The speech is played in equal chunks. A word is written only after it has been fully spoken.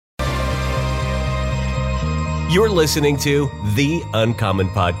You're listening to The Uncommon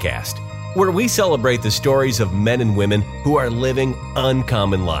Podcast, where we celebrate the stories of men and women who are living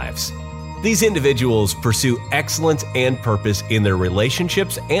uncommon lives. These individuals pursue excellence and purpose in their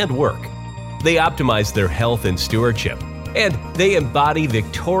relationships and work. They optimize their health and stewardship, and they embody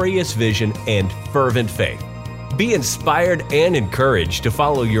victorious vision and fervent faith. Be inspired and encouraged to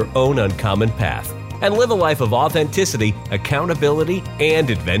follow your own uncommon path and live a life of authenticity, accountability, and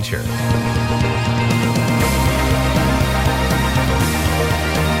adventure.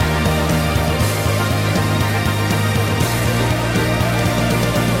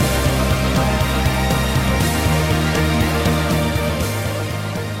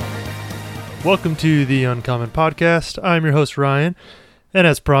 Welcome to the Uncommon Podcast. I'm your host, Ryan, and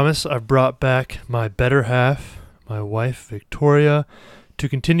as promised, I've brought back my better half, my wife, Victoria, to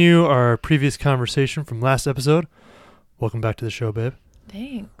continue our previous conversation from last episode. Welcome back to the show, babe.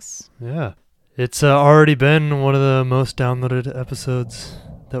 Thanks. Yeah. It's already been one of the most downloaded episodes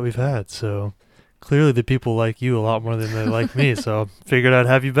that we've had, so clearly the people like you a lot more than they like me, so figured I'd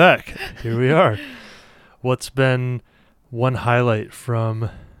have you back. Here we are. What's been one highlight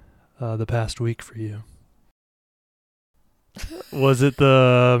from the past week for you? Was it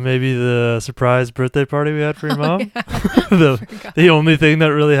maybe the surprise birthday party we had for your mom? Yeah. the only thing that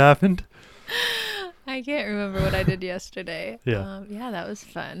really happened? I can't remember what I did yesterday. Yeah. That was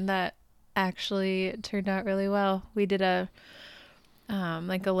fun. That actually turned out really well. We did a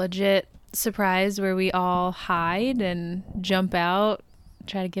legit surprise where we all hide and jump out,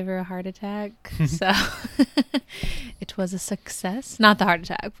 try to give her a heart attack. So it was a success. Not the heart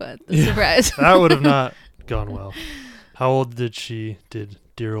attack, but the surprise. That would have not gone well. How old did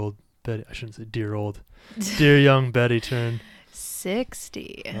dear old Betty, I shouldn't say dear young Betty turn?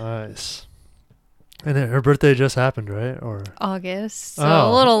 60. Nice. And then her birthday just happened, right? Or August. So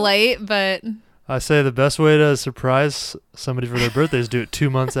a little late, but I say the best way to surprise somebody for their birthday is do it 2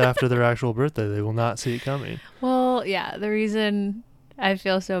 months after their actual birthday. They will not see it coming. Well, yeah, the reason I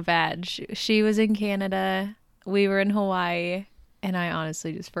feel so bad, she was in Canada, we were in Hawaii, and I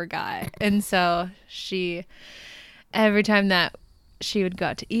honestly just forgot. And so every time that she would go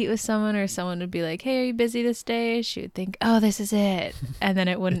out to eat with someone or someone would be like, hey, are you busy this day? She would think, oh, this is it. And then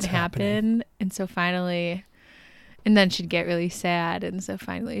it wouldn't happen. And so finally, and then she'd get really sad. And so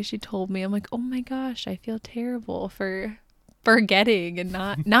finally she told me, I'm like, oh my gosh, I feel terrible for forgetting and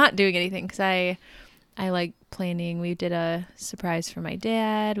not doing anything. Because I like planning. We did a surprise for my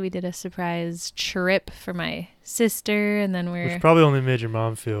dad. We did a surprise trip for my sister. And then Which probably only made your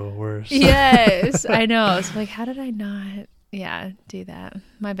mom feel worse. Yes, I know. It's like, how did I not, do that?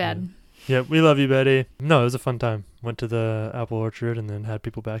 My bad. Yeah, we love you, Betty. No, it was a fun time. Went to the apple orchard and then had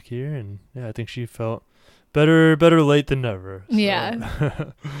people back here. And yeah, I think she felt better late than never. So.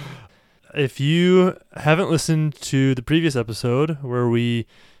 Yeah. If you haven't listened to the previous episode where we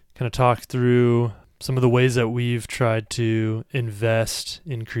kind of talked through some of the ways that we've tried to invest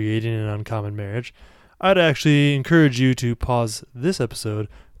in creating an uncommon marriage, I'd actually encourage you to pause this episode,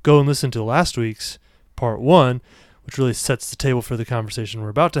 go and listen to last week's part 1, which really sets the table for the conversation we're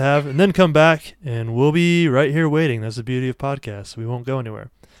about to have, and then come back and we'll be right here waiting. That's the beauty of podcasts. We won't go anywhere.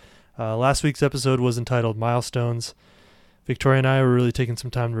 Last week's episode was entitled Milestones. Victoria and I were really taking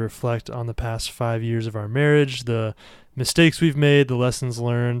some time to reflect on the past 5 years of our marriage, the mistakes we've made, the lessons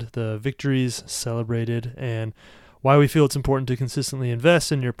learned, the victories celebrated, and why we feel it's important to consistently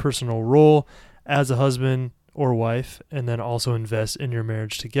invest in your personal role as a husband or wife, and then also invest in your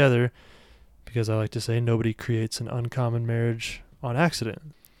marriage together, because I like to say nobody creates an uncommon marriage on accident.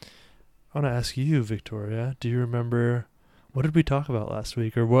 I want to ask you, Victoria, do you remember, what did we talk about last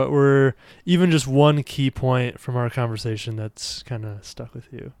week, or what were even just one key point from our conversation that's kind of stuck with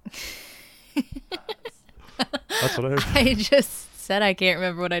you? That's what I just said I can't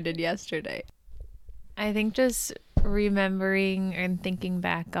remember what I did yesterday. I think just remembering and thinking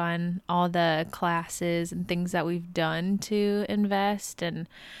back on all the classes and things that we've done to invest, and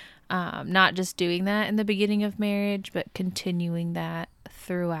not just doing that in the beginning of marriage, but continuing that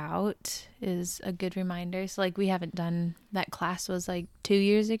throughout is a good reminder. So like we haven't done, that class was like 2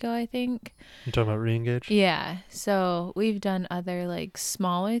 years ago, I think. You're talking about Reengage? Yeah. So we've done other like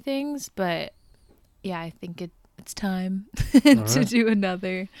smaller things, but yeah, I think it's time to do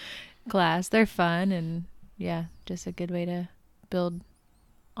another class. They're fun, and yeah, just a good way to build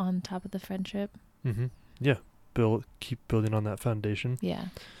on top of the friendship. Mm-hmm. Yeah. Keep building on that foundation. Yeah.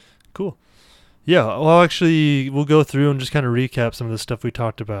 Cool. Yeah, well, actually, we'll go through and just kind of recap some of the stuff we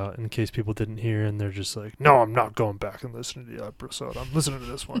talked about in case people didn't hear and they're just like, no, I'm not going back and listening to the episode. I'm listening to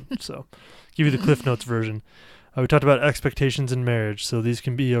this one. So give you the Cliff Notes version. We talked about expectations in marriage. So these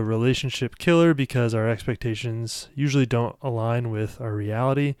can be a relationship killer because our expectations usually don't align with our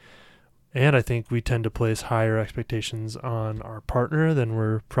reality. And I think we tend to place higher expectations on our partner than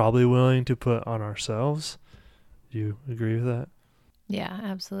we're probably willing to put on ourselves. Do you agree with that? Yeah,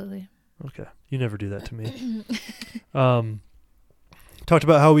 absolutely. Okay. You never do that to me. Talked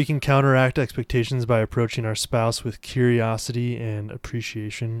about how we can counteract expectations by approaching our spouse with curiosity and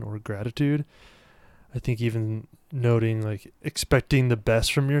appreciation or gratitude. I think even noting like expecting the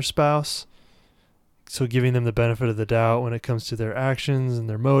best from your spouse. So giving them the benefit of the doubt when it comes to their actions and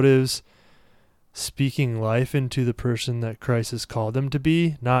their motives. Speaking life into the person that Christ has called them to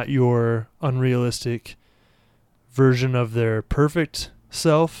be, not your unrealistic version of their perfect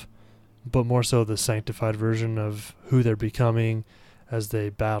self, but more so the sanctified version of who they're becoming as they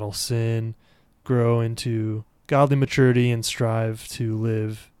battle sin, grow into godly maturity, and strive to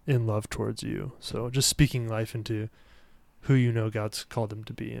live in love towards you. So just speaking life into who you know God's called them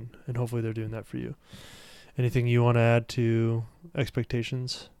to be, and hopefully they're doing that for you. Anything you want to add to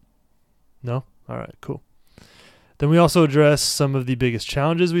expectations? No? All right, cool. Then we also address some of the biggest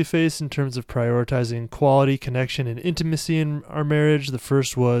challenges we face in terms of prioritizing quality, connection, and intimacy in our marriage. The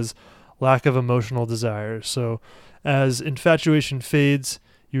first was lack of emotional desire. So as infatuation fades,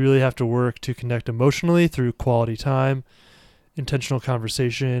 you really have to work to connect emotionally through quality time, intentional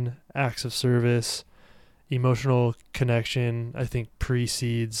conversation, acts of service. Emotional connection, I think,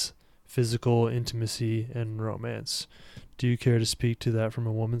 precedes physical intimacy and romance. Do you care to speak to that from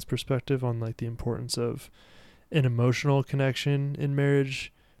a woman's perspective on like the importance of an emotional connection in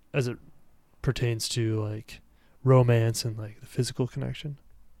marriage as it pertains to like romance and like the physical connection?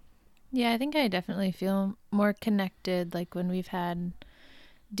 Yeah, I think I definitely feel more connected, like when we've had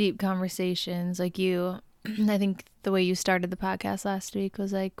deep conversations like you. I think the way you started the podcast last week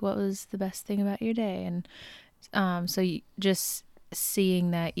was like, what was the best thing about your day? And so just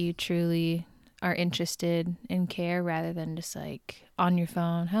seeing that you truly are interested and care rather than just like on your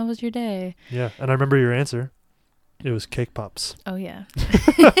phone, how was your day? Yeah, and I remember your answer. It was cake pops. Oh, yeah.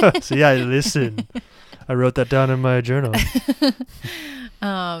 So yeah, listen. I wrote that down in my journal.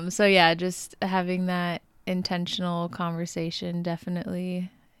 So yeah, just having that intentional conversation definitely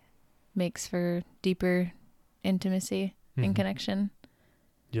makes for deeper intimacy and connection.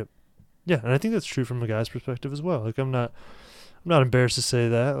 Yep. Yeah, and I think that's true from a guy's perspective as well. Like I'm not embarrassed to say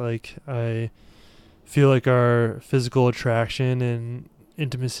that. Like I feel like our physical attraction and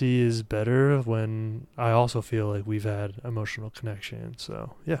intimacy is better when I also feel like we've had emotional connection.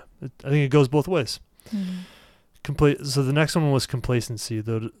 So yeah, I think it goes both ways. So the next one was complacency.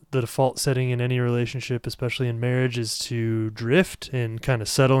 The default setting in any relationship, especially in marriage, is to drift and kind of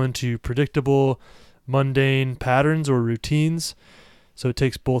settle into predictable, mundane patterns or routines. So it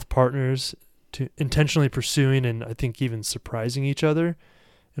takes both partners to intentionally pursuing and I think even surprising each other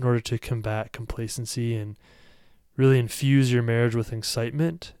in order to combat complacency and really infuse your marriage with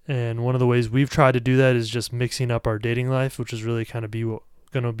excitement. And one of the ways we've tried to do that is just mixing up our dating life, which is really kind of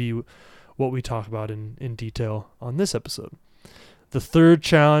going to be what we talk about in detail on this episode. The third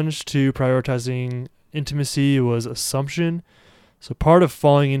challenge to prioritizing intimacy was assumption. So part of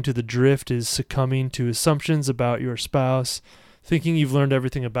falling into the drift is succumbing to assumptions about your spouse, thinking you've learned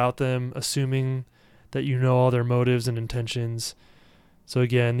everything about them, assuming that you know all their motives and intentions. So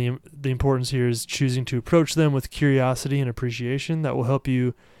again, the importance here is choosing to approach them with curiosity and appreciation. That will help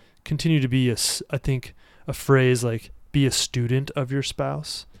you continue to be, I think, a phrase like be a student of your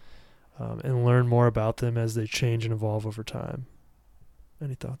spouse and learn more about them as they change and evolve over time.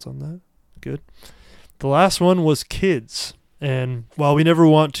 Any thoughts on that? Good. The last one was kids. And while we never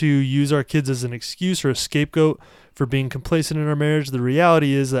want to use our kids as an excuse or a scapegoat for being complacent in our marriage, the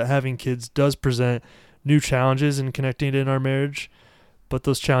reality is that having kids does present new challenges in connecting in our marriage. But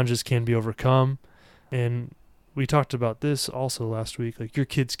those challenges can be overcome. And we talked about this also last week. Like your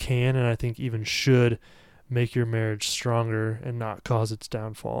kids can, and I think even should, make your marriage stronger and not cause its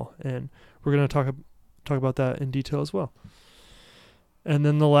downfall. And we're going to talk about that in detail as well. And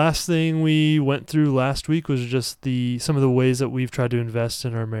then the last thing we went through last week was just some of the ways that we've tried to invest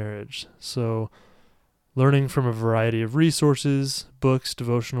in our marriage. So learning from a variety of resources, books,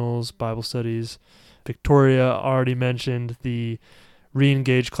 devotionals, Bible studies. Victoria already mentioned the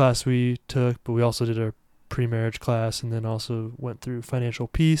re-engage class we took, but we also did a pre-marriage class and then also went through financial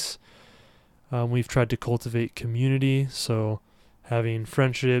peace. We've tried to cultivate community, so having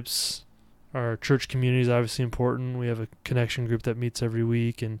friendships. Our church community is obviously important. We have a connection group that meets every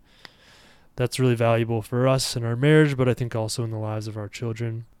week, and that's really valuable for us in our marriage, but I think also in the lives of our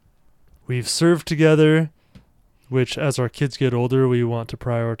children. We've served together, which as our kids get older, we want to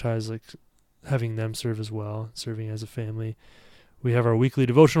prioritize like having them serve as well, serving as a family. We have our weekly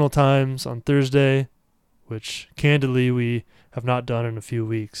devotional times on Thursday, which candidly we have not done in a few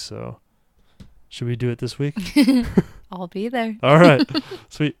weeks. So should we do it this week? I'll be there. All right.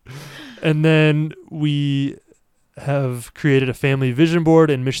 Sweet. And then we have created a family vision board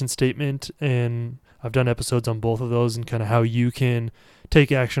and mission statement, and I've done episodes on both of those and kind of how you can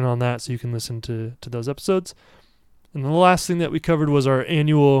take action on that, so you can listen to those episodes. And the last thing that we covered was our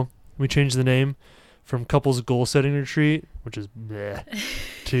annual, we changed the name from Couples Goal Setting Retreat, which is bleh,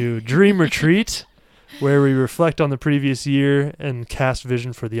 to Dream Retreat, where we reflect on the previous year and cast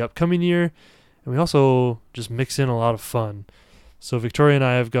vision for the upcoming year. And we also just mix in a lot of fun. So Victoria and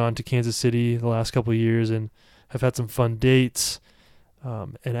I have gone to Kansas City the last couple of years and have had some fun dates.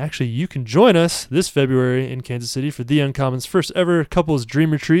 And actually, you can join us this February in Kansas City for The Uncommon's first ever Couples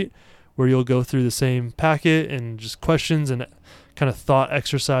Dream Retreat, where you'll go through the same packet and just questions and kind of thought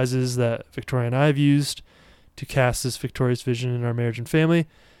exercises that Victoria and I have used to cast this victorious vision in our marriage and family.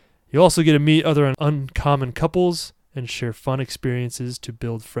 You'll also get to meet other uncommon couples and share fun experiences to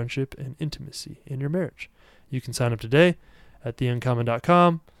build friendship and intimacy in your marriage. You can sign up today at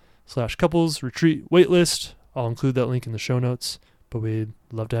theuncommon.com/couples retreat waitlist. I'll include that link in the show notes, but we'd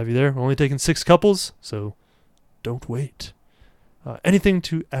love to have you there. We're only taking 6 couples, so don't wait. Anything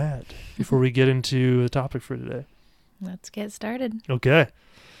to add before we get into the topic for today? Let's get started. Okay.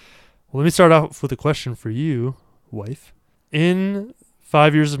 Well, let me start off with a question for you, wife. In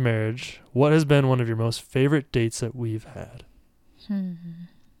 5 years of marriage, what has been one of your most favorite dates that we've had?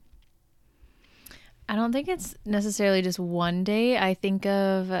 I don't think it's necessarily just one day. I think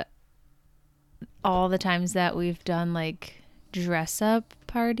of all the times that we've done like dress up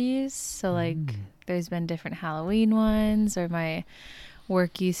parties. So like there's been different Halloween ones, or my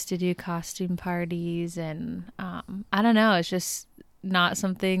work used to do costume parties, and I don't know, it's just not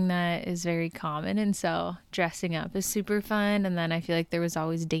something that is very common, and so dressing up is super fun. And then I feel like there was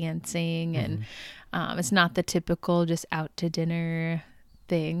always dancing, and it's not the typical just out to dinner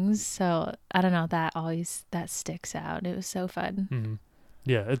things. So I don't know, that sticks out. It was so fun.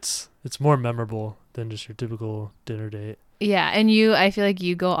 Yeah, it's more memorable than just your typical dinner date. Yeah, and I feel like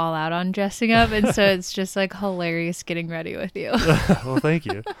you go all out on dressing up, and so it's just like hilarious getting ready with you. Well, thank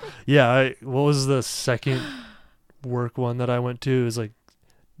you. Yeah, what was the second work one that I went to?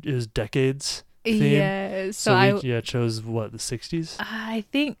 It was decades theme. Yeah, so we chose what, the 60s? I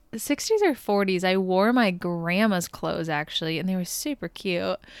think the 60s or 40s. I wore my grandma's clothes actually, and they were super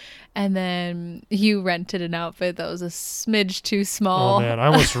cute. And then you rented an outfit that was a smidge too small. Oh man, I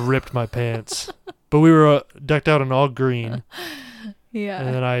almost ripped my pants. But we were decked out in all green. Yeah.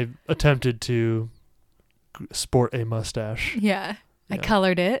 And then I attempted to sport a mustache. Yeah. I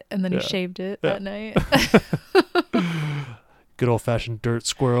colored it, and then he shaved it that night. Good old-fashioned dirt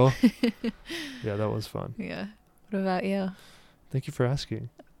squirrel. Yeah, that was fun. Yeah. What about you? Thank you for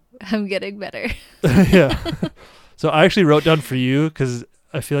asking. I'm getting better. Yeah. So I actually wrote down for you, because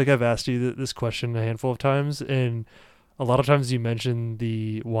I feel like I've asked you this question a handful of times, and a lot of times you mentioned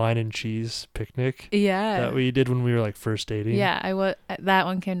the wine and cheese picnic that we did when we were like first dating. Yeah, that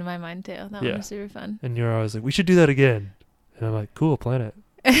one came to my mind too. That one was super fun. And you're always like, we should do that again. And I'm like, cool, plan it.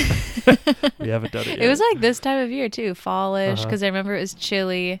 We haven't done it yet. It was like this time of year too, fallish, because I remember it was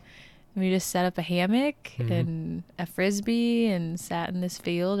chilly. And we just set up a hammock and a frisbee and sat in this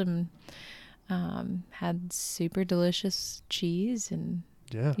field and had super delicious cheese. And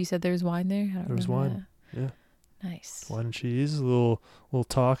you said there was wine there? There was wine. That. Yeah. Nice. Wine and cheese, a little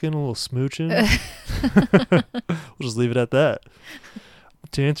talking, a little smooching. We'll just leave it at that.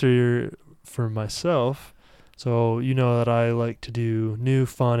 To answer for myself, so you know that I like to do new,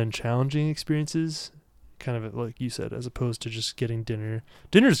 fun, and challenging experiences, kind of like you said, as opposed to just getting dinner.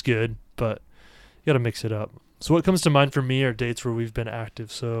 Dinner's good, but you got to mix it up. So what comes to mind for me are dates where we've been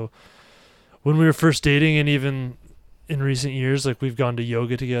active. So when we were first dating, and even in recent years, like we've gone to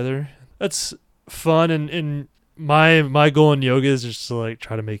yoga together. That's fun, and my goal in yoga is just to like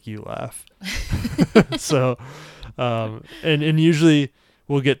try to make you laugh. So, and usually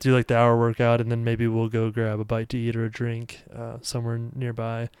we'll get through like the hour workout, and then maybe we'll go grab a bite to eat or a drink somewhere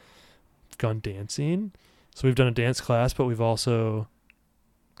nearby. We've gone dancing. So we've done a dance class, but we've also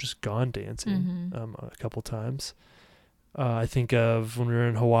just gone dancing a couple times. I think of when we were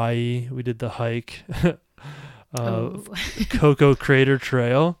in Hawaii, we did the hike, Cocoa Crater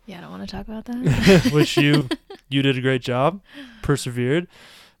Trail. Yeah, I don't want to talk about that. Which you did a great job, persevered.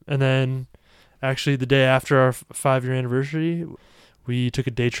 And then actually the day after our 5-year anniversary, we took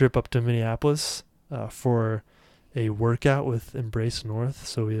a day trip up to Minneapolis for a workout with Embrace North.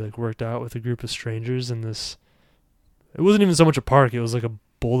 So we like worked out with a group of strangers in this, it wasn't even so much a park, it was like a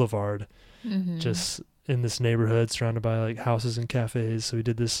boulevard. just in this neighborhood surrounded by like houses and cafes. So we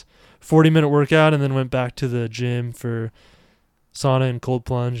did this 40-minute workout and then went back to the gym for sauna and cold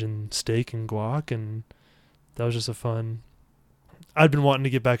plunge and steak and guac. And that was just a fun. I'd been wanting to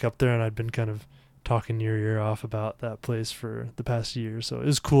get back up there, and I'd been kind of talking your ear off about that place for the past year. So it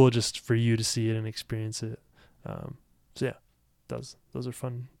was cool just for you to see it and experience it. So yeah, those are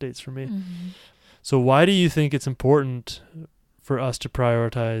fun dates for me. So why do you think it's important for us to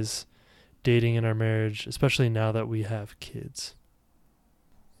prioritize dating in our marriage, especially now that we have kids?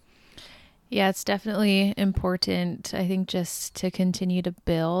 Yeah, it's definitely important, I think, just to continue to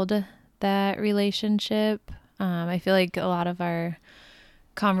build that relationship. I feel like a lot of our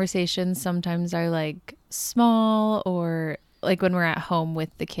conversations sometimes are like small, or like when we're at home with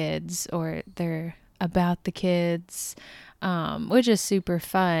the kids, or they're about the kids, which is super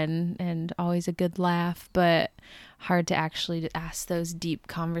fun and always a good laugh, but hard to actually ask those deep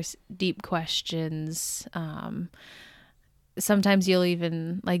questions. Sometimes you'll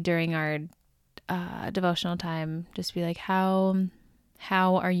even, like during our devotional time, just be like, how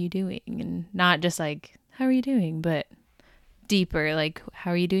are you doing? And not just like, how are you doing, but deeper, like,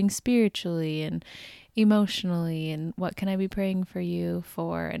 how are you doing spiritually and emotionally, and what can I be praying for you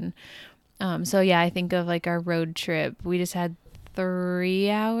for? And so yeah, I think of like our road trip. We just had 3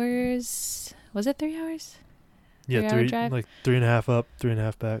 hours. Was it 3 hours? Yeah, 3 hour drive? like 3.5 up,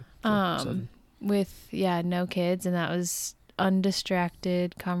 3.5 back. So with no kids, and that was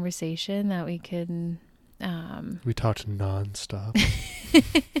undistracted conversation that we could. We talked nonstop.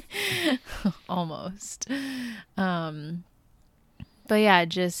 Almost. But yeah,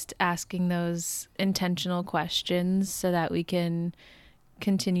 just asking those intentional questions so that we can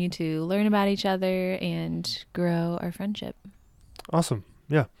continue to learn about each other and grow our friendship. Awesome.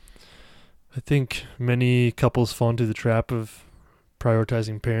 Yeah. I think many couples fall into the trap of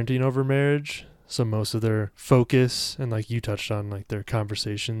prioritizing parenting over marriage. So most of their focus, and like you touched on, like their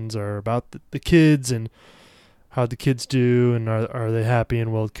conversations are about the kids and how the kids do, and are they happy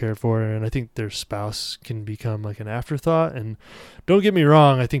and well cared for. And I think their spouse can become like an afterthought. And don't get me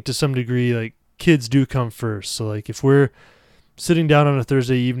wrong, I think to some degree, like kids do come first. So like if we're sitting down on a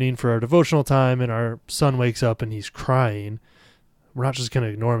Thursday evening for our devotional time and our son wakes up and he's crying, we're not just going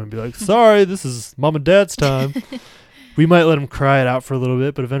to ignore him and be like, sorry, this is mom and dad's time. We might let him cry it out for a little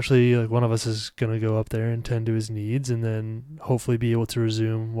bit, but eventually like one of us is going to go up there and tend to his needs, and then hopefully be able to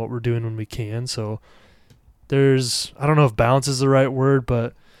resume what we're doing when we can. So I don't know if balance is the right word,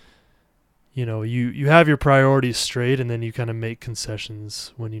 but you have your priorities straight, and then you kind of make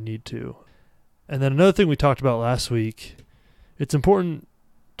concessions when you need to. And then another thing we talked about last week, it's important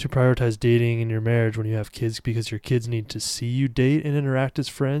to prioritize dating in your marriage when you have kids, because your kids need to see you date and interact as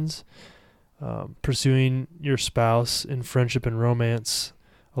friends. Pursuing your spouse in friendship and romance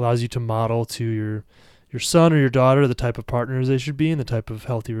allows you to model to your son or your daughter the type of partners they should be and the type of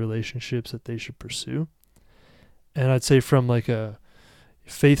healthy relationships that they should pursue. And I'd say from like a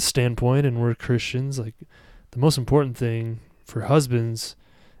faith standpoint, and we're Christians, like the most important thing for husbands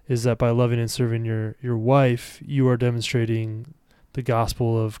is that by loving and serving your wife, you are demonstrating the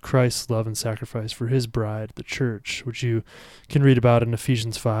gospel of Christ's love and sacrifice for his bride, the church, which you can read about in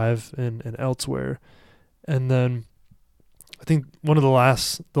Ephesians 5 and elsewhere. And then I think one of the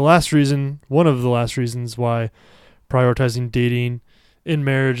last reasons why prioritizing dating in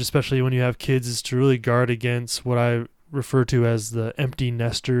marriage, especially when you have kids, is to really guard against what I refer to as the empty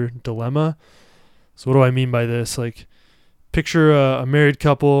nester dilemma. So what do I mean by this? Like, picture a married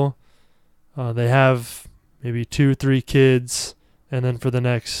couple. They have maybe 2 or 3 kids, and then for the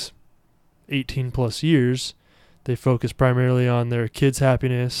next 18 plus years, they focus primarily on their kids'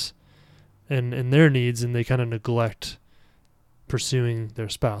 happiness and their needs, and they kind of neglect pursuing their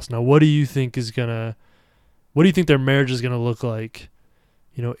spouse. Now, what do you think their marriage is going to look like,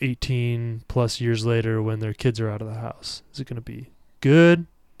 18 plus years later when their kids are out of the house? Is it going to be good,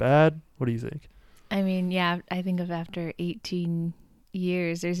 bad? What do you think? I mean, yeah, I think of after 18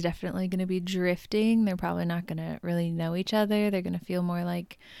 years, there's definitely going to be drifting. They're probably not going to really know each other. They're going to feel more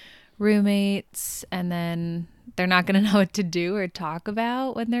like roommates, and then they're not going to know what to do or talk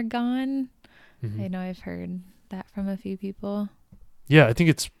about when they're gone. I know I've heard that from a few people. Yeah, I think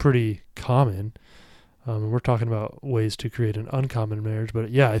it's pretty common. We're talking about ways to create an uncommon marriage, but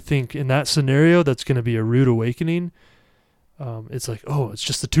yeah, I think in that scenario, that's going to be a rude awakening. It's like, oh, it's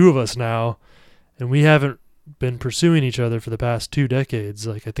just the two of us now, and we haven't been pursuing each other for the past 2 decades.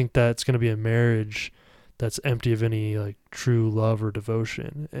 Like, I think that's going to be a marriage that's empty of any like true love or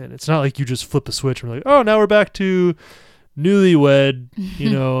devotion. And it's not like you just flip a switch and we're like, oh, now we're back to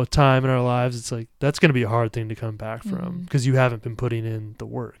newlywed, time in our lives. It's like, that's going to be a hard thing to come back from because you haven't been putting in the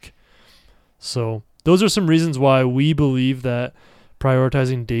work. So those are some reasons why we believe that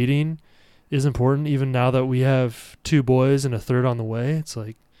prioritizing dating is important. Even now that we have 2 boys and a third on the way, it's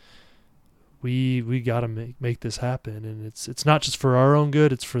like we got to make this happen. And it's not just for our own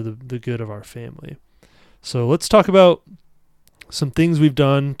good, it's for the good of our family. So let's talk about some things we've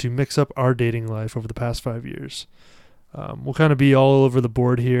done to mix up our dating life over the past 5 years. We'll kind of be all over the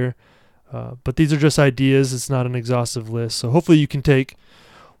board here, but these are just ideas. It's not an exhaustive list. So hopefully you can take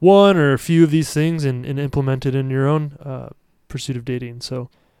one or a few of these things and implement it in your own pursuit of dating. So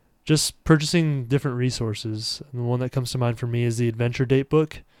just purchasing different resources. And the one that comes to mind for me is the Adventure Date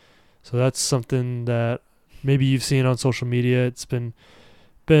book. So that's something that maybe you've seen on social media. It's been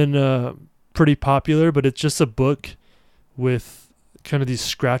pretty popular, but it's just a book with kind of these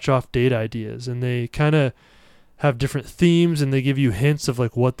scratch off date ideas, and they kind of have different themes, and they give you hints of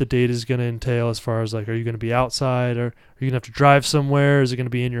like what the date is going to entail, as far as like, are you going to be outside, or are you going to have to drive somewhere? Is it going to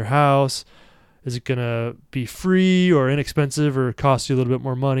be in your house? Is it going to be free or inexpensive or cost you a little bit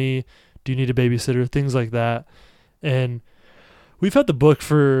more money? Do you need a babysitter? Things like that. And we've had the book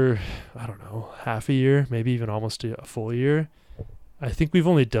for, I don't know, half a year, maybe even almost a full year. I think we've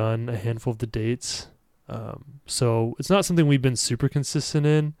only done a handful of the dates. So it's not something we've been super consistent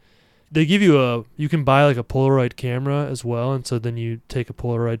in. They give you you can buy like a Polaroid camera as well. And so then you take a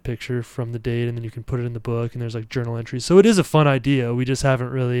Polaroid picture from the date and then you can put it in the book, and there's like journal entries. So it is a fun idea. We just haven't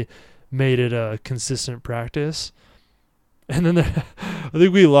really made it a consistent practice. And then I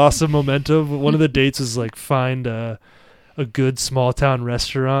think we lost some momentum. One of the dates was like find a good small town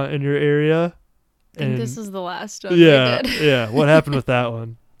restaurant in your area. And this is the last one yeah, we did. Yeah. What happened with that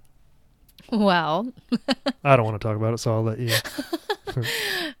one? Well, I don't want to talk about it, so I'll let you.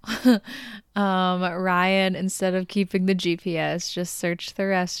 Ryan, instead of keeping the GPS, just searched the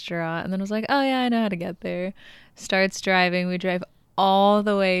restaurant and then was like, oh yeah, I know how to get there. Starts driving. We drive all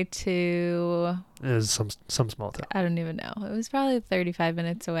the way to... It was some small town. I don't even know. It was probably 35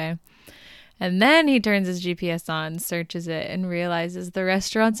 minutes away. And then he turns his GPS on, searches it, and realizes the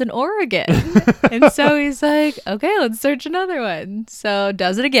restaurant's in Oregon. And so he's like, okay, let's search another one. So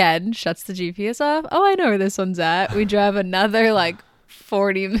does it again, shuts the GPS off. Oh, I know where this one's at. We drive another like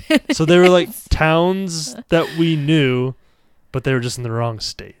 40 minutes. So they were like towns that we knew, but they were just in the wrong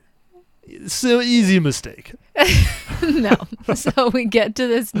state. So easy mistake. No. So we get to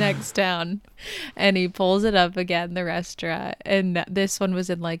this next town and he pulls it up again, the restaurant. And this one was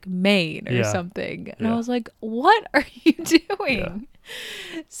in like Maine or something. And I was like, what are you doing?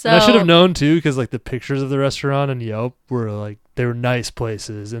 Yeah. So and I should have known too, because like the pictures of the restaurant and Yelp were like, they were nice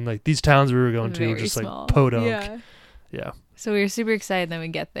places. And like these towns we were going to were just small. Like podunk. Yeah. So we were super excited. Then we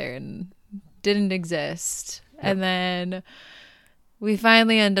get there and didn't exist. Yep. And then we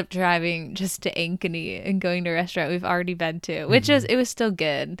finally end up driving just to Ankeny and going to a restaurant we've already been to, which it was still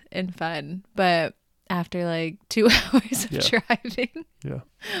good and fun. But after like 2 hours of driving. Yeah.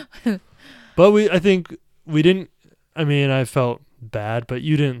 But I think we didn't, I mean, I felt bad, but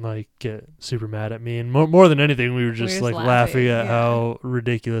you didn't like get super mad at me. And more than anything, we were just like laughing at how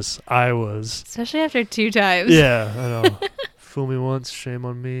ridiculous I was. Especially after 2 times. Yeah, I know. Fool me once, shame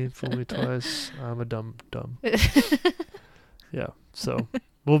on me. Fool me twice, I'm a dumb. Yeah. So,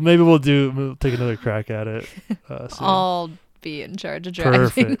 well, maybe we'll take another crack at it. Soon. I'll be in charge of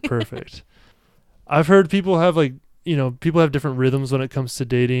driving. Perfect. I've heard people have people have different rhythms when it comes to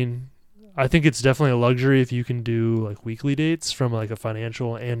dating. I think it's definitely a luxury if you can do like weekly dates from like a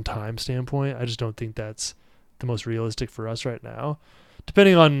financial and time standpoint. I just don't think that's the most realistic for us right now,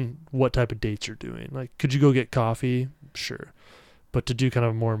 depending on what type of dates you're doing. Like, could you go get coffee? Sure. But to do kind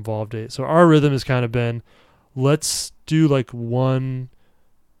of a more involved date. So our rhythm has kind of been, let's do like one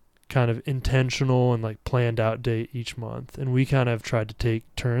kind of intentional and like planned out date each month. And we kind of tried to take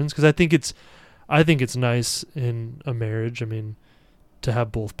turns, because I think it's nice in a marriage. I mean, to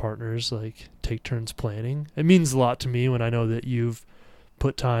have both partners like take turns planning. It means a lot to me when I know that you've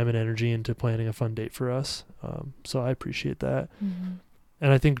put time and energy into planning a fun date for us. So I appreciate that. Mm-hmm.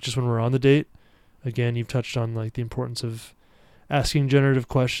 And I think just when we're on the date, again, you've touched on like the importance of asking generative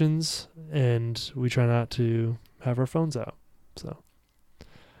questions, and we try not to have our phones out. So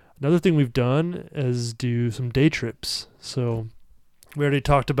another thing we've done is do some day trips. So we already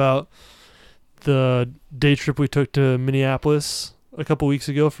talked about the day trip we took to Minneapolis a couple weeks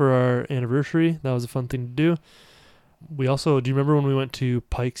ago for our anniversary. That was a fun thing to do. We also, do you remember when we went to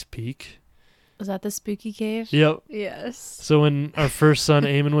Pikes Peak? Was that the spooky cave? Yep. Yes. So when our first son,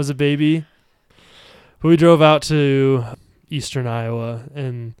 Eamon, was a baby, we drove out to eastern Iowa,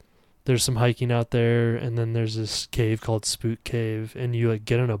 and there's some hiking out there, and then there's this cave called Spook Cave, and you like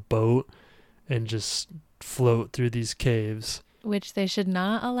get in a boat and just float through these caves. which they should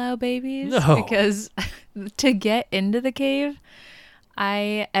not allow babies. No. Because to get into the cave,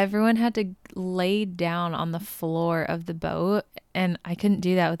 everyone had to lay down on the floor of the boat, and I couldn't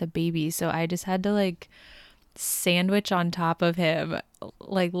do that with a baby, so I just had to like sandwich on top of him,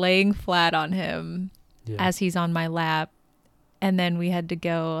 like laying flat on him as he's on my lap. And then we had to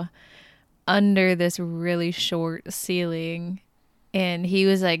go under this really short ceiling, and he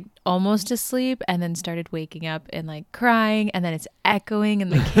was like almost asleep and then started waking up and like crying, and then it's echoing in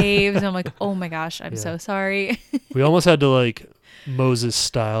the caves. And I'm like, oh my gosh, I'm so sorry. We almost had to like Moses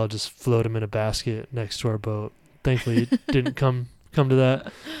style just float him in a basket next to our boat. Thankfully it didn't come to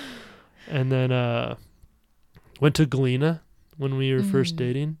that. And then went to Galena when we were first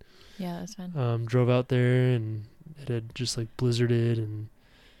dating. Yeah, that's fun. Drove out there, and it had just like blizzarded and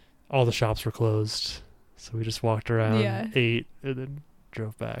all the shops were closed. So we just walked around, ate, and then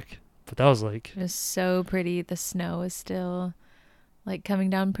drove back. But that was like... It was so pretty. The snow was still like coming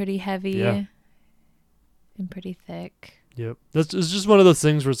down pretty heavy and pretty thick. Yep. It's just one of those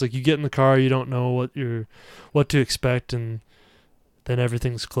things where it's like you get in the car, you don't know what to expect, and then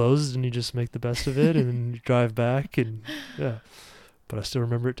everything's closed and you just make the best of it and then you drive back, and but I still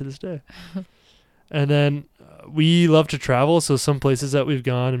remember it to this day. And then we love to travel, so some places that we've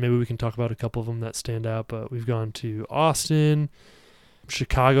gone, and maybe we can talk about a couple of them that stand out, but we've gone to Austin,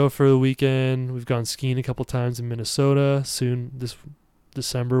 Chicago for the weekend. We've gone skiing a couple times in Minnesota. Soon this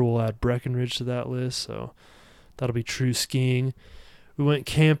December we'll add Breckenridge to that list, so that'll be true skiing. We went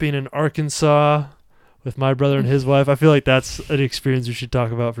camping in Arkansas with my brother and his wife. I feel like that's an experience we should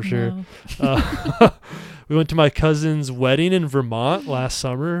talk about for sure. No. We went to my cousin's wedding in Vermont last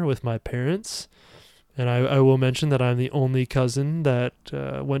summer with my parents. And I will mention that I'm the only cousin that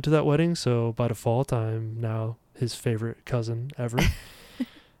went to that wedding. So by default, I'm now his favorite cousin ever.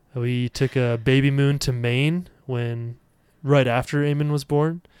 We took a baby moon to Maine right after Eamon was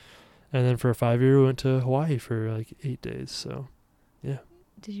born. And then for a 5-year, we went to Hawaii for like 8 days. So, yeah.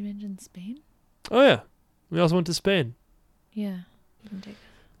 Did you mention Spain? Oh, yeah. We also went to Spain. Yeah. You can take that.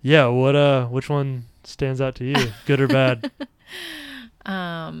 Yeah. Which one stands out to you? Good or bad?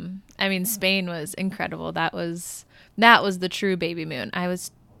 I mean, Spain was incredible. That was the true baby moon. I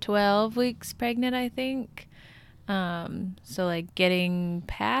was 12 weeks pregnant, I think. So like getting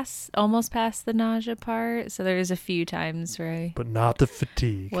almost past the nausea part. So there was a few times where but not the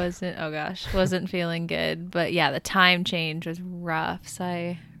fatigue. Wasn't feeling good. But yeah, the time change was rough. So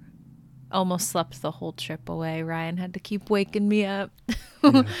I almost slept the whole trip away. Ryan had to keep waking me up.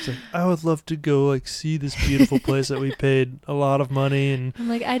 It's like, I would love to go like see this beautiful place that we paid a lot of money, and I'm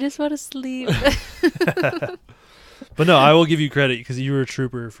like, I just want to sleep. But no, I will give you credit because you were a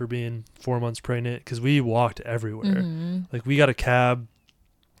trooper for being 4 months pregnant, because we walked everywhere. Mm-hmm. Like we got a cab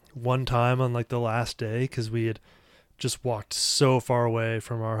one time on like the last day because we had just walked so far away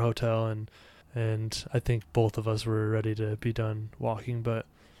from our hotel, and I think both of us were ready to be done walking. But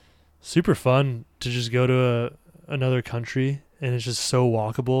super fun to just go to another country, and it's just so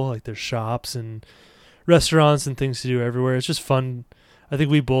walkable. Like there's shops and restaurants and things to do everywhere. It's just fun. I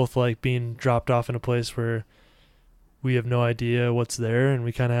think we both like being dropped off in a place where we have no idea what's there, and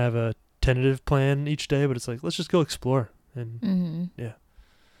we kind of have a tentative plan each day, but it's like, let's just go explore. And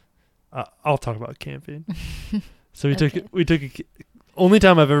I'll talk about camping. So we took only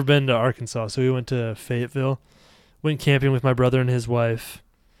time I've ever been to Arkansas. So we went to Fayetteville, went camping with my brother and his wife.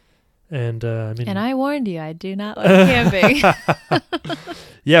 And and I warned you, I do not like camping.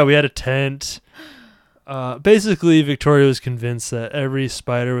 Yeah, we had a tent. Basically, Victoria was convinced that every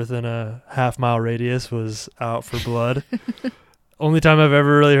spider within a half-mile radius was out for blood. Only time I've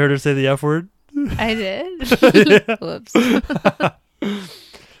ever really heard her say the F word. I did? Whoops.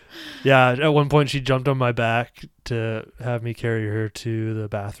 Yeah, at one point she jumped on my back to have me carry her to the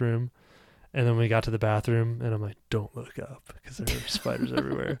bathroom. And then we got to the bathroom, and I'm like, don't look up, because there are spiders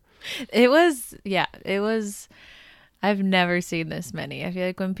everywhere. It was, I've never seen this many. I feel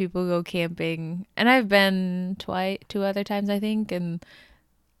like when people go camping, and I've been two other times, I think, and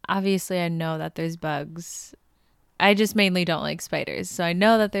obviously I know that there's bugs. I just mainly don't like spiders. So I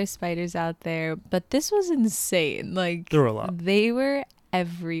know that there's spiders out there, but this was insane. Like, there were a lot. They were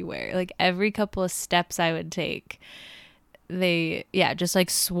everywhere. Like every couple of steps I would take, just like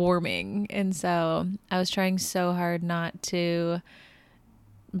swarming. And so I was trying so hard not to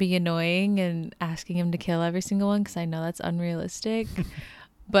be annoying and asking him to kill every single one, because I know that's unrealistic.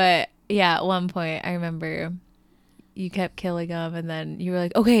 But yeah, at one point I remember you kept killing them, and then you were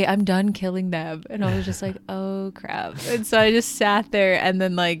like, okay, I'm done killing them, and I was just like, oh crap. And so I just sat there, and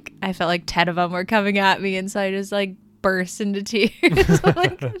then like I felt like 10 of them were coming at me, and so I just like burst into tears.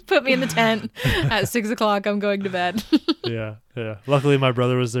 Like, put me in the tent at 6:00. I'm going to bed. Yeah. Luckily, my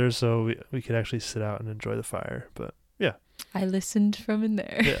brother was there, so we could actually sit out and enjoy the fire. But yeah, I listened from in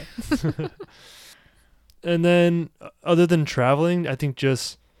there. Yeah. And then, other than traveling, I think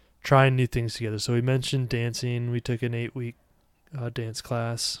just trying new things together. So we mentioned dancing. We took an 8-week dance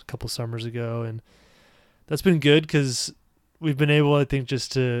class a couple summers ago, and that's been good because we've been able, I think,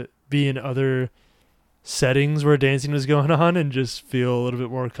 just to be in other settings where dancing was going on and just feel a little bit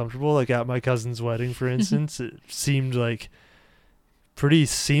more comfortable. Like at my cousin's wedding, for instance, it seemed like pretty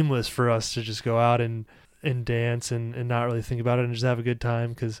seamless for us to just go out and dance and not really think about it and just have a good time,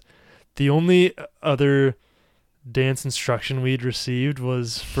 because the only other dance instruction we'd received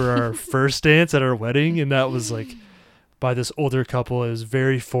was for our first dance at our wedding, and that was like by this older couple. It was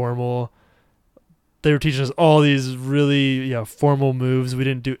very formal. They were teaching us all these really formal moves. We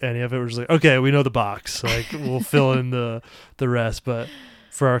didn't do any of it. We're just like, okay, we know the box. Like we'll fill in the rest. But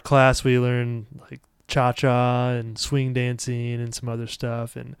for our class, we learned like cha-cha and swing dancing and some other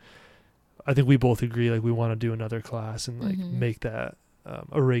stuff. And I think we both agree like we want to do another class and like make that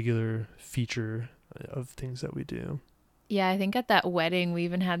a regular feature of things that we do. Yeah, I think at that wedding we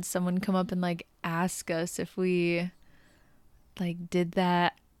even had someone come up and like ask us if we like did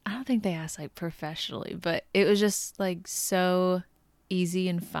that. I don't think they asked like professionally, but it was just like so easy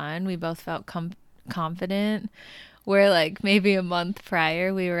and fun. We both felt confident. Where like maybe a month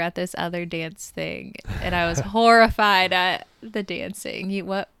prior we were at this other dance thing and I was horrified at the dancing.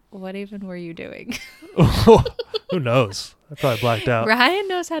 What even were you doing? Who knows? I probably blacked out. Ryan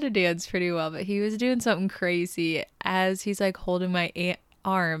knows how to dance pretty well, but he was doing something crazy as he's like holding my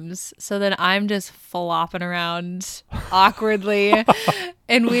arms. So then I'm just flopping around awkwardly.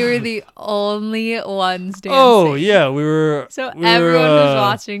 And we were the only ones dancing. Oh, yeah. We were. So everyone was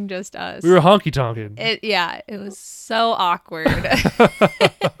watching just us. We were honky tonking. It was so awkward.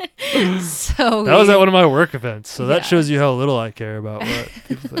 So that was at one of my work events. So that shows you how little I care about what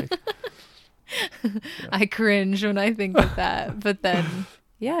people think. I cringe when I think of that. But then,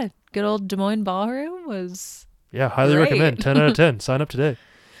 good old Des Moines Ballroom was highly great. recommend. 10 out of 10. Sign up today.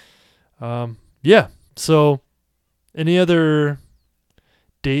 So any other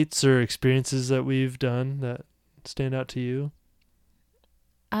dates or experiences that we've done that stand out to you?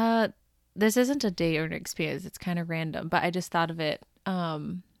 This isn't a date or an experience. It's kind of random, but I just thought of it.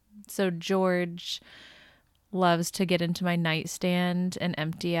 So George loves to get into my nightstand and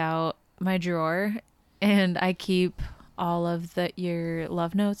empty out my drawer, and I keep all of your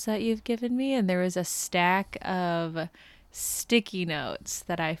love notes that you've given me, and there was a stack of sticky notes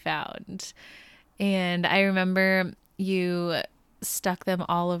that I found, and I remember you stuck them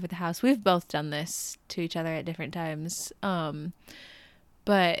all over the house. We've both done this to each other at different times,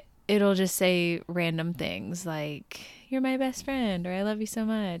 but it'll just say random things like "you're my best friend" or "I love you so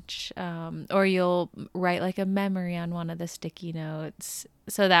much," or you'll write like a memory on one of the sticky notes.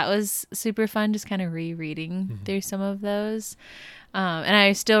 So that was super fun, just kind of rereading through some of those. And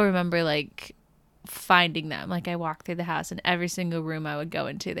I still remember like finding them. Like I walked through the house and every single room I would go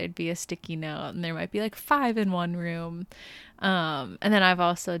into, there'd be a sticky note, and there might be like 5 in one room. And then I've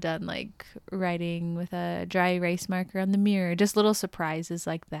also done like writing with a dry erase marker on the mirror, just little surprises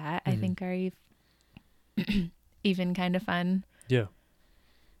like that. I think are even kind of fun. Yeah.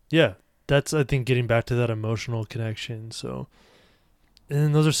 That's, I think, getting back to that emotional connection. So,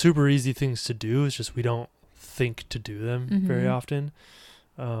 and those are super easy things to do. It's just we don't think to do them very often.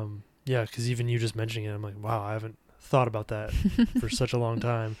 Because even you just mentioning it, I'm like, wow, I haven't thought about that for such a long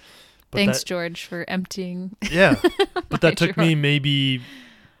time. But Thanks, George, for emptying. Yeah, but that took me maybe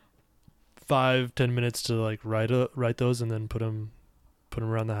 5-10 minutes to like write those and then put them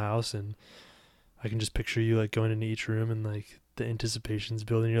around the house, and I can just picture you like going into each room and like the anticipation's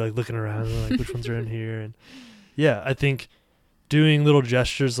building. You're like looking around and like which ones are in here, and I think doing little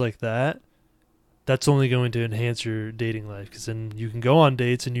gestures like that's only going to enhance your dating life, because then you can go on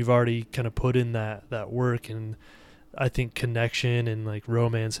dates and you've already kind of put in that work. And I think connection and like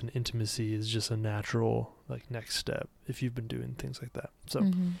romance and intimacy is just a natural like next step if you've been doing things like that. So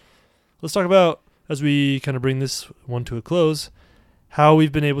let's talk about, as we kind of bring this one to a close, how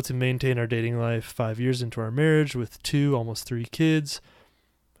we've been able to maintain our dating life 5 years into our marriage with 2, almost 3 kids.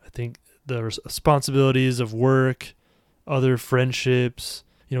 I think the responsibilities of work, other friendships,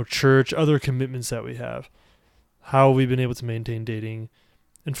 church, other commitments that we have, how we've been able to maintain dating.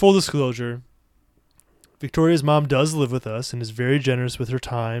 In full disclosure, Victoria's mom does live with us and is very generous with her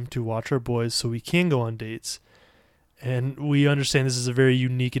time to watch our boys so we can go on dates. And we understand this is a very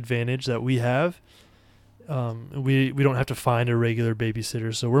unique advantage that we have. We don't have to find a regular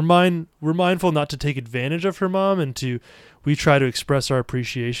babysitter. So we're mindful not to take advantage of her mom, and we try to express our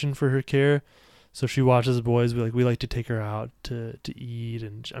appreciation for her care. So if she watches the boys, we like to take her out to eat,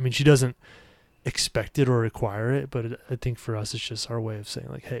 and I mean, she doesn't expect it or require it, but I think for us it's just our way of saying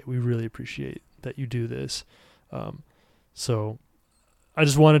like, hey, we really appreciate that you do this. So I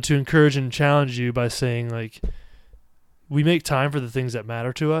just wanted to encourage and challenge you by saying like, we make time for the things that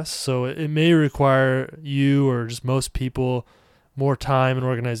matter to us. So it may require you or just most people more time and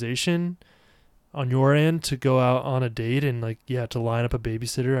organization on your end to go out on a date and like, yeah, to line up a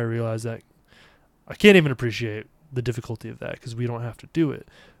babysitter. I realize that I can't even appreciate the difficulty of that because we don't have to do it.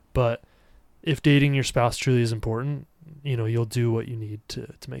 But if dating your spouse truly is important, you'll do what you need to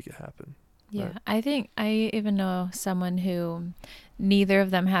make it happen. Yeah, Right. I think I even know someone who neither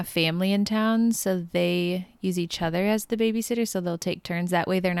of them have family in town, so they use each other as the babysitter, so they'll take turns. That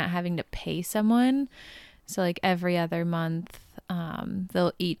way they're not having to pay someone. So like every other month,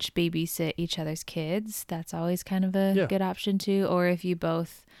 they'll each babysit each other's kids. That's always kind of a good option too. Or if you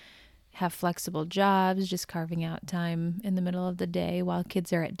both have flexible jobs, just carving out time in the middle of the day while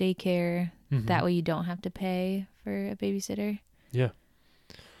kids are at daycare. Mm-hmm. That way you don't have to pay for a babysitter. Yeah.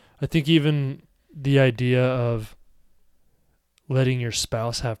 I think even the idea of letting your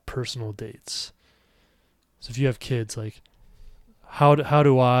spouse have personal dates. So if you have kids, like how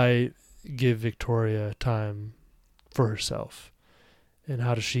do I give Victoria time for herself? And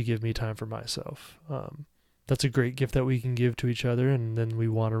how does she give me time for myself? That's a great gift that we can give to each other, and then we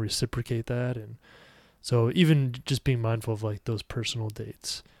want to reciprocate that. And so even just being mindful of like those personal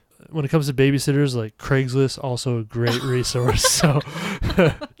dates. When it comes to babysitters, like Craigslist, also a great resource. So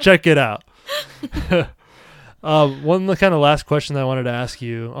check it out. One kind of last question that I wanted to ask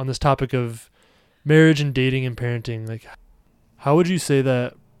you on this topic of marriage and dating and parenting, like how would you say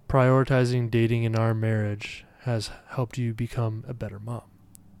that prioritizing dating in our marriage has helped you become a better mom?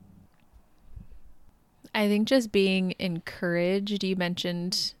 I think just being encouraged. You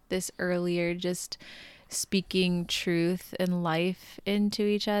mentioned this earlier, just speaking truth and life into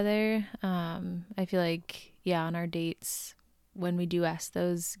each other. I feel like, on our dates, when we do ask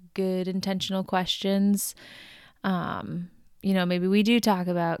those good intentional questions, maybe we do talk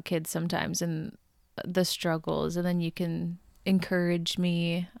about kids sometimes and the struggles, and then you can encourage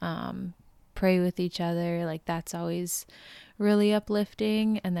me, pray with each other. Like that's always really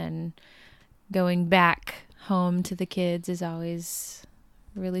uplifting. And then going back home to the kids is always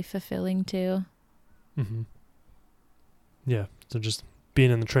really fulfilling too. Mm-hmm. Yeah. So just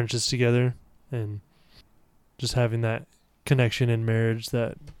being in the trenches together and just having that connection in marriage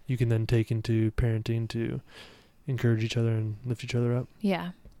that you can then take into parenting to encourage each other and lift each other up.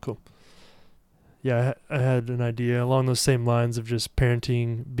 Yeah. Cool. Yeah. I had an idea along those same lines of just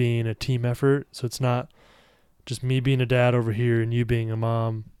parenting being a team effort. So it's not just me being a dad over here and you being a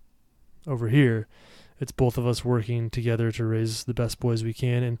mom over here. It's both of us working together to raise the best boys we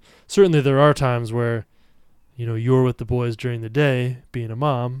can. And certainly there are times where, you're with the boys during the day being a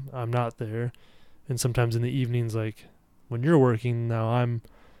mom, I'm not there. And sometimes in the evenings, like when you're working now, I'm,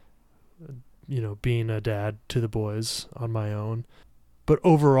 being a dad to the boys on my own. But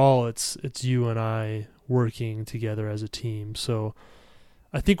overall, it's you and I working together as a team. So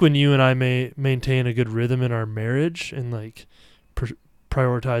I think when you and I may maintain a good rhythm in our marriage and like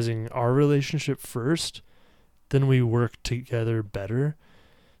prioritizing our relationship first, then we work together better.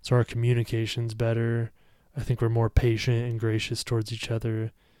 So our communication's better. I think we're more patient and gracious towards each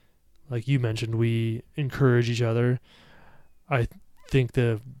other. Like you mentioned, we encourage each other. I think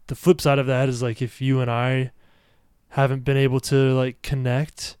the flip side of that is like if you and I haven't been able to like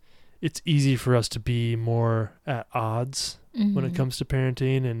connect, it's easy for us to be more at odds when it comes to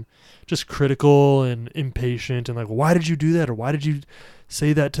parenting and just critical and impatient and like, why did you do that? Or why did you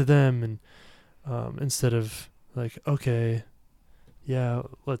say that to them? And instead of like, okay, yeah,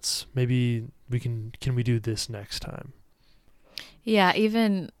 maybe can we do this next time? Yeah.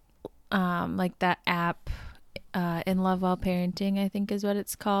 Even, like that app, In Love While Parenting, I think is what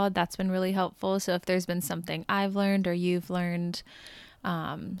it's called. That's been really helpful. So if there's been something I've learned or you've learned,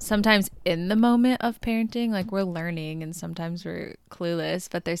 sometimes in the moment of parenting, like we're learning and sometimes we're clueless,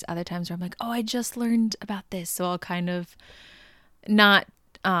 but there's other times where I'm like, oh, I just learned about this. So I'll kind of not,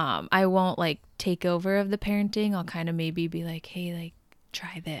 I won't like take over of the parenting. I'll kind of maybe be like, hey, like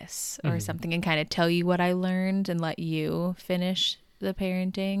try this or something and kind of tell you what I learned and let you finish the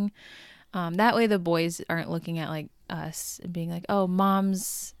parenting. That way the boys aren't looking at like us and being like, oh,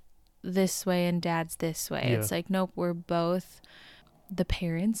 mom's this way and dad's this way. Yeah. It's like, nope, we're both the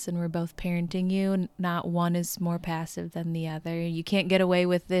parents and we're both parenting you. Not one is more passive than the other. You can't get away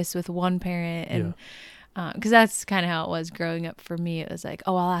with this with one parent and because that's kind of how it was growing up for me. It was like,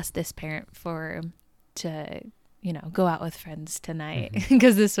 oh, I'll ask this parent to go out with friends tonight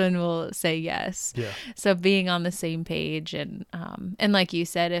because this one will say yes. Yeah. So being on the same page and like you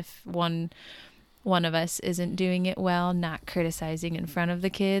said, if one of us isn't doing it well, not criticizing in front of the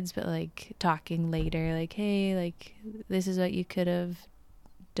kids, but like talking later, like, hey, like this is what you could have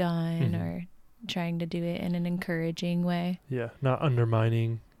done, or trying to do it in an encouraging way. Yeah. Not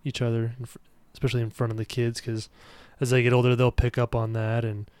undermining each other, especially in front of the kids, because as they get older, they'll pick up on that,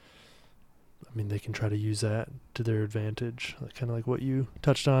 and I mean, they can try to use that to their advantage, kind of like what you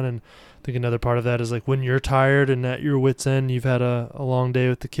touched on. And I think another part of that is like when you're tired and at your wit's end, you've had a long day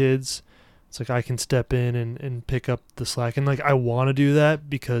with the kids, it's like I can step in and pick up the slack. And like I want to do that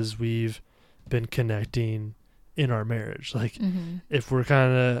because we've been connecting in our marriage. Like if we're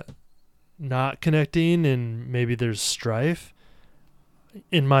kind of not connecting and maybe there's strife,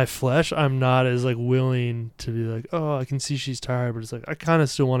 in my flesh, I'm not as like willing to be like, oh, I can see she's tired, but it's like I kind of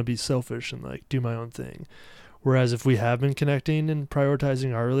still want to be selfish and like do my own thing. Whereas if we have been connecting and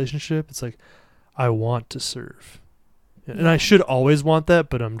prioritizing our relationship, it's like I want to serve. And I should always want that,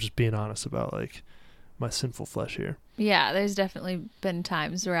 but I'm just being honest about like my sinful flesh here. Yeah, there's definitely been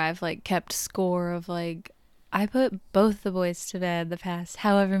times where I've like kept score of like I put both the boys to bed the past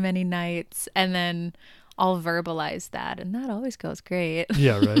however many nights, and then I'll verbalize that, and that always goes great.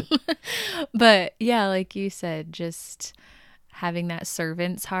 Yeah, right. But yeah, like you said, just having that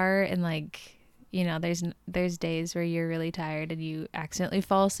servant's heart, and like, there's days where you're really tired and you accidentally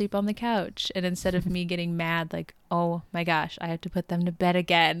fall asleep on the couch, and instead of me getting mad like, oh my gosh, I have to put them to bed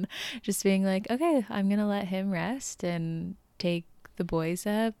again, just being like, okay, I'm gonna let him rest and take the boys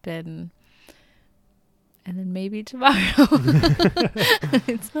up, and then maybe tomorrow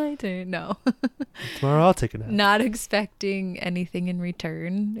it's my turn. No. Tomorrow I'll take a nap. Not expecting anything in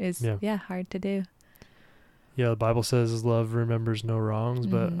return is hard to do. Yeah, the Bible says love remembers no wrongs,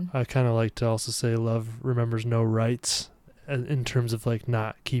 but I kind of like to also say love remembers no rights, in terms of like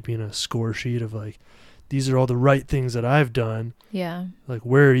not keeping a score sheet of like, these are all the right things that I've done. Yeah. Like,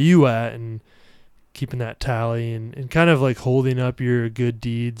 where are you at? And keeping that tally and kind of like holding up your good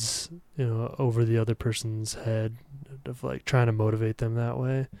deeds, over the other person's head, of like trying to motivate them that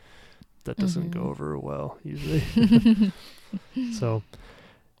way. That doesn't go over well usually. So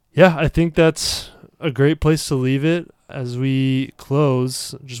yeah, I think that's a great place to leave it. As we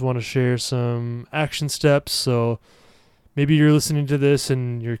close, just want to share some action steps. So maybe you're listening to this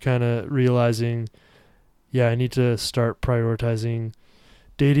and you're kind of realizing, yeah, I need to start prioritizing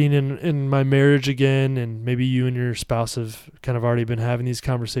dating in my marriage again, and maybe you and your spouse have kind of already been having these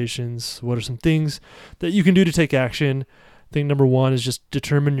conversations. What are some things that you can do to take action? I think number one is just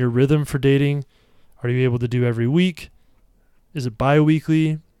determine your rhythm for dating. Are you able to do every week? Is it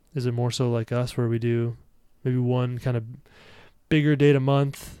bi-weekly? Is it more so like us where we do maybe one kind of bigger date a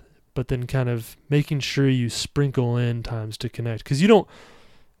month, but then kind of making sure you sprinkle in times to connect? Because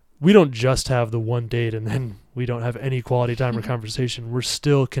we don't just have the one date and then we don't have any quality time or conversation. We're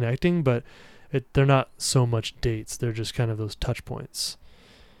still connecting, but they're not so much dates. They're just kind of those touch points.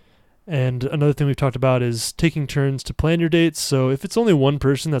 And another thing we've talked about is taking turns to plan your dates. So if it's only one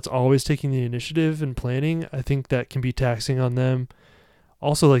person that's always taking the initiative and planning, I think that can be taxing on them.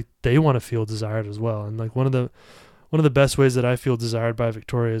 Also, like, they want to feel desired as well. And like one of the best ways that I feel desired by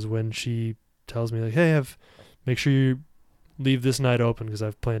Victoria is when she tells me like, hey, make sure you leave this night open because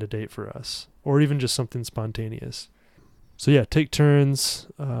I've planned a date for us, or even just something spontaneous. So yeah, take turns,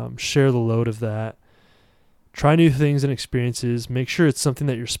 share the load of that, try new things and experiences, make sure it's something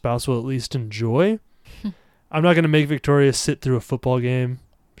that your spouse will at least enjoy. I'm not going to make Victoria sit through a football game.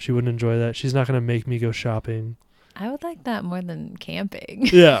 She wouldn't enjoy that. She's not going to make me go shopping. I would like that more than camping.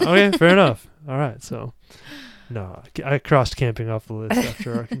 Yeah, okay, fair enough. All right, so no, I crossed camping off the list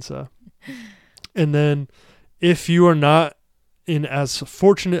after Arkansas. And then if you are not in as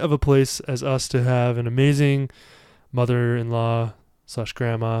fortunate of a place as us to have an amazing mother-in-law /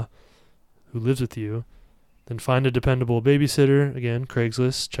 grandma who lives with you, then find a dependable babysitter. Again,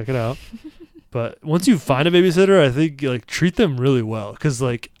 Craigslist, check it out. But once you find a babysitter, I think like treat them really well, because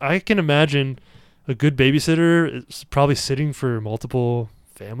like I can imagine a good babysitter is probably sitting for multiple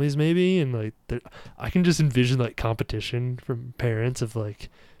families maybe, and like I can just envision like competition from parents of like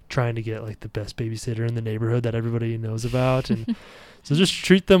trying to get like the best babysitter in the neighborhood that everybody knows about. And so just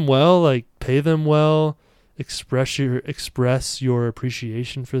treat them well, like pay them well, express your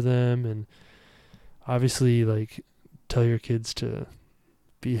appreciation for them, and obviously like tell your kids to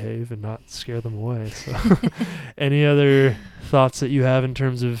behave and not scare them away. So any other thoughts that you have in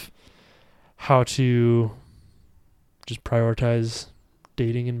terms of how to just prioritize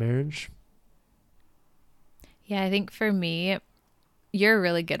dating and marriage? Yeah, I think for me, you're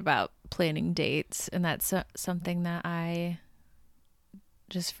really good about planning dates, and that's something that I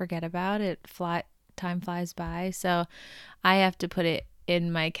just forget about. Time flies by, so I have to put it in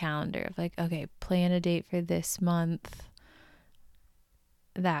my calendar of like, okay, plan a date for this month.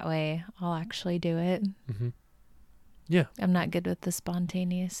 That way I'll actually do it. Mm-hmm. Yeah. I'm not good with the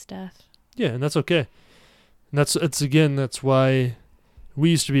spontaneous stuff. Yeah, and that's okay. And that's why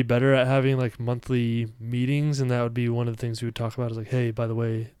we used to be better at having like monthly meetings, and that would be one of the things we would talk about is like, hey, by the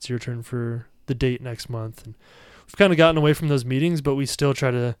way, it's your turn for the date next month. And we've kind of gotten away from those meetings, but we still try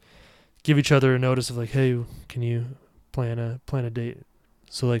to give each other a notice of like, hey, can you plan a date?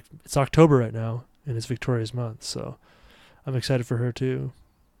 So like it's October right now and it's Victoria's month, so I'm excited for her to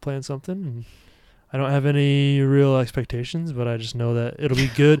plan something. And I don't have any real expectations, but I just know that it'll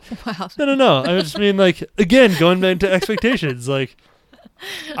be good. Wow. No. I just mean like, again, going back to expectations, like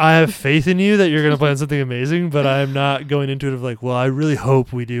I have faith in you that you're going to plan something amazing, but I'm not going into it of like, well, I really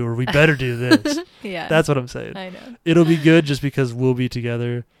hope we do, or we better do this. Yeah. That's what I'm saying. I know. It'll be good just because we'll be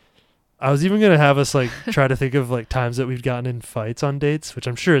together. I was even going to have us like try to think of like times that we've gotten in fights on dates, which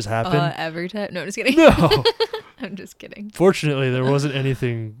I'm sure has happened. Every time? No, just kidding. No. I'm just kidding. Fortunately, there wasn't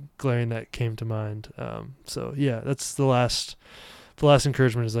anything glaring that came to mind. So yeah, that's the last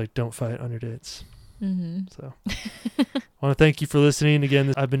encouragement is like, don't fight on your dates. Mm-hmm. So I want to thank you for listening.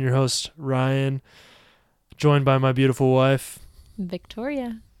 Again, I've been your host, Ryan, joined by my beautiful wife,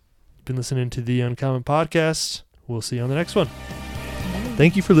 Victoria. You've been listening to The Uncommon Podcast. We'll see you on the next one. Bye.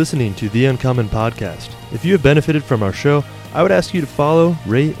 Thank you for listening to The Uncommon Podcast. If you have benefited from our show, I would ask you to follow,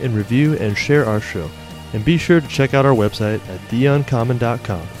 rate, and review and share our show. And be sure to check out our website at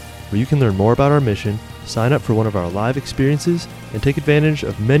theuncommon.com, where you can learn more about our mission, sign up for one of our live experiences, and take advantage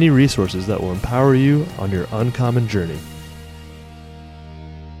of many resources that will empower you on your uncommon journey.